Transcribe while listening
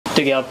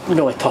Dougie, a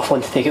really tough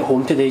one to take it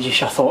home today.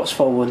 Just your thoughts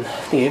following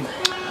the game?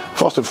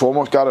 First and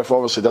foremost, Gareth,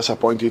 obviously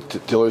disappointed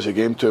to lose the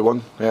game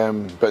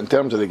 2-1. But in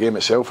terms of the game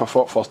itself, I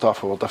thought first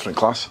half we were different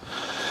class.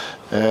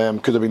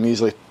 Could have been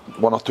easily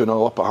 1 or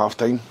 2-0 up at half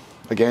time.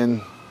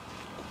 Again,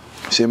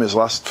 same as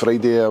last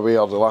Friday away,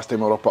 or the last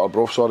time we were up at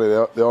Arbroath, sorry,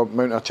 the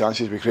amount of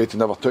chances we created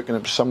never took, and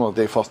it was a similar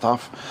day first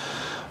half.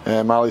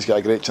 Ali's got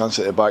a great chance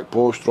at the back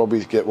post,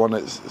 Robbie's got one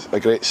that's a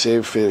great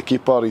save for the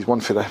keeper, he's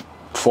one for the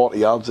 40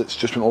 yards, it's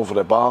just went over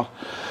the bar.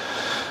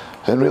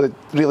 And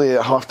really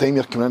at half time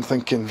you're coming in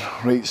thinking,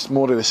 right, it's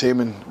more of the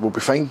same and we'll be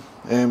fine.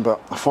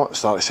 But I thought at the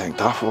start of the second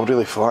half we were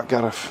really flat,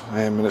 Gareth,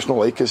 and it's not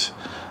like us.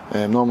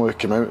 Normally we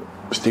come out,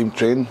 steam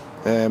train,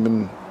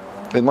 and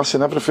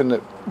listen, everything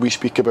that we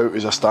speak about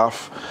as a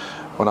staff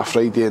on a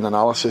Friday in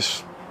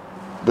analysis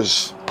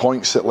was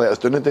points that let us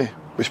down today.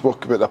 We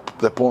spoke about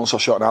the opponents are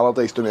shot in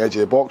Allardyce down the edge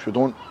of the box, we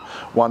don't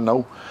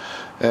 1-0.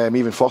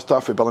 Even first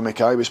half with Billy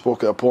Mackay, we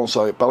spoke at opponents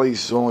like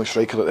Billy's the only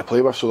striker that they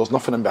play with, so there's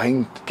nothing in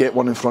behind, get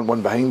one in front,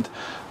 one behind,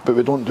 but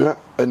we don't do it.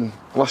 And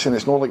listen,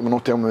 it's not like we're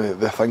not telling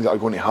the things that are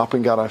going to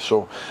happen, Gareth,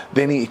 so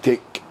they need to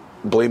take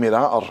blame of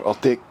that or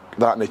take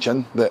that in the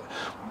chin, that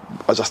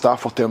as a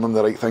staff we're telling them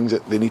the right things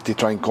that they need to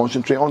try and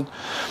concentrate on.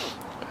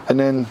 And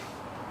then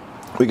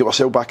we get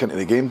ourselves back into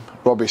the game.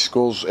 Robbie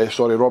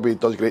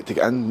does great to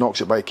get in,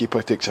 knocks it by a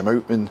keeper, takes him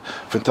out, and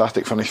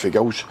fantastic finish for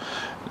Gills.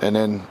 And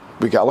then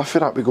we get a lift for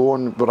that, we go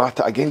on, we're at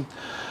it again.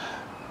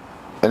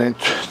 And then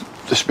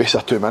the space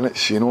of 2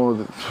 minutes, you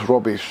know,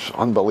 Robbie's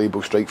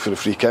unbelievable strike for the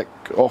free kick,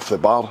 off the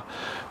bar.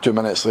 2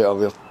 minutes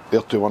later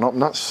they're 2-1 up,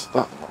 and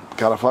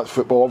that's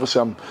football.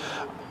 Obviously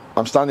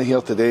I'm standing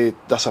here today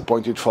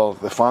disappointed for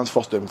the fans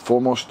first and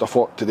foremost. I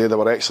thought today they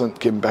were excellent,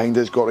 came behind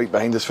us, got right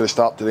behind us for the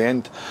start to the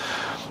end.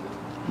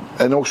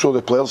 And also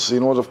the players, you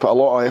know, they've put a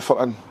lot of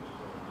effort in,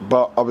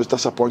 but I was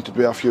disappointed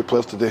with a few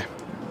players today,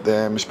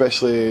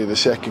 especially the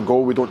second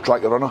goal. We don't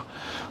track the runner,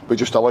 we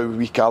just allow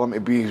wee Callum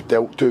to be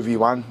dealt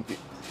 2v1.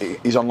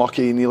 He's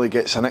unlucky, he nearly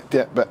gets a nick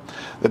to it, but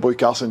the boy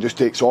Carson just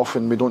takes off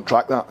and we don't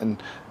track that.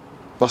 And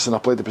listen, I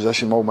played the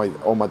position all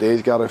my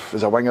days, Gareth.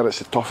 As a winger, it's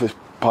the toughest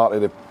part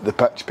of the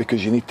pitch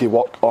because you need to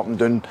work up and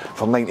down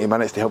for 90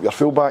 minutes to help your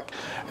fullback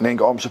and then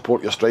go up and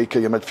support your striker,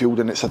 your midfield,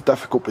 and it's a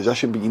difficult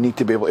position, but you need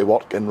to be able to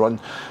work and run.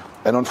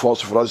 And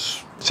unfortunately for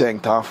us,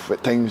 second half,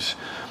 at times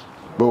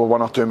we were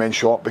 1 or 2 men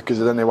short because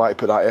they didn't want to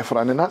put that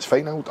effort in, and that's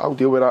fine. I'll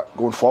deal with that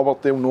going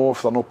forward. They'll know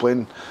if they're not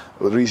playing,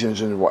 the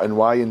reasons and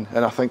why, and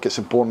I think it's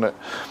important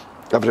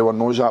that everyone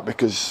knows that,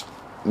 because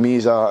me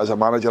as a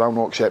manager, I'll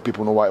not accept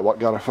people know why to work,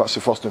 Gareth. That's the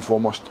first and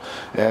foremost,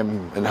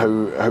 and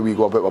how we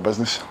go about our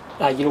business.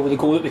 You know, with the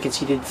goal that we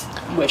conceded,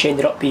 which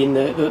ended up being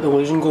the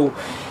losing goal,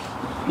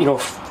 you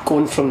know,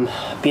 going from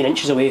being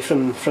inches away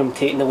from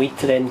taking the lead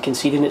to then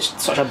conceding,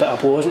 it's such a bit of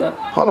a blow, isn't it?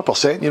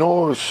 100%, you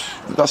know,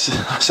 that's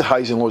the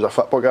highs and lows of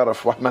football,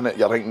 Gareth. 1 minute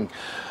you're thinking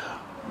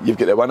you've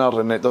got the winner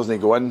and it doesn't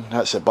go in,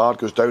 hits the bar,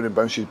 goes down and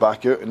bounces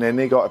back out, and then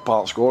they got a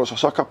part score. It's a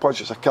sucker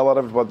punch, it's a killer.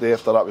 Everybody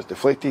after that was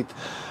deflated,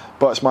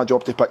 but it's my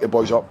job to pick the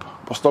boys up.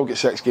 We've still got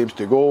 6 games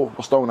to go,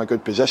 we're still in a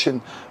good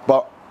position,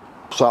 but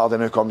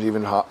Saturday now comes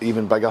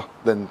even bigger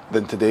than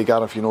today,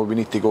 Gareth. You know, we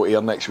need to go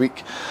here next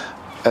week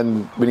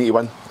and we need to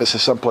win. It's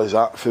as simple as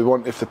that.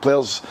 If the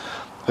players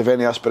have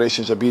any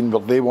aspirations of being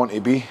where they want to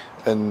be,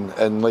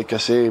 and like I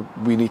say,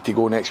 we need to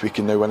go next week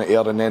and now win it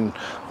here, and then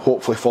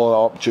hopefully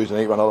follow that up Tuesday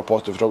night with another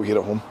positive result here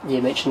at home.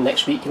 You mentioned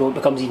next week, you know, it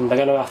becomes even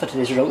bigger now after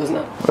today's result, isn't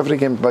it? Every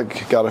game's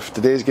big, Gareth.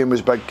 Today's game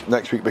was big,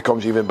 next week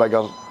becomes even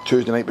bigger,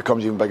 Tuesday night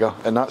becomes even bigger,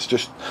 and that's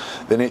just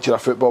the nature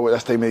of football at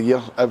this time of the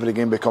year. Every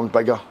game becomes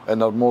bigger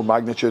and there's more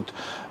magnitude,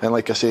 and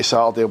like I say,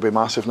 Saturday will be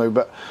massive now,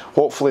 but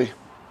hopefully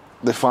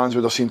the fans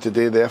would have seen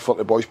today the effort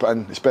the boys put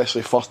in,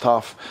 especially first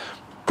half,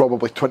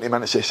 probably 20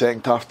 minutes of the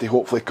second half, to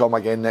hopefully come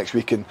again next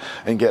week and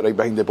get right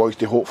behind the boys,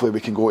 to hopefully we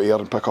can go here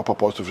and pick up a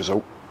positive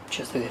result.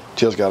 Cheers, Dougie.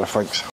 Cheers, Gareth, thanks.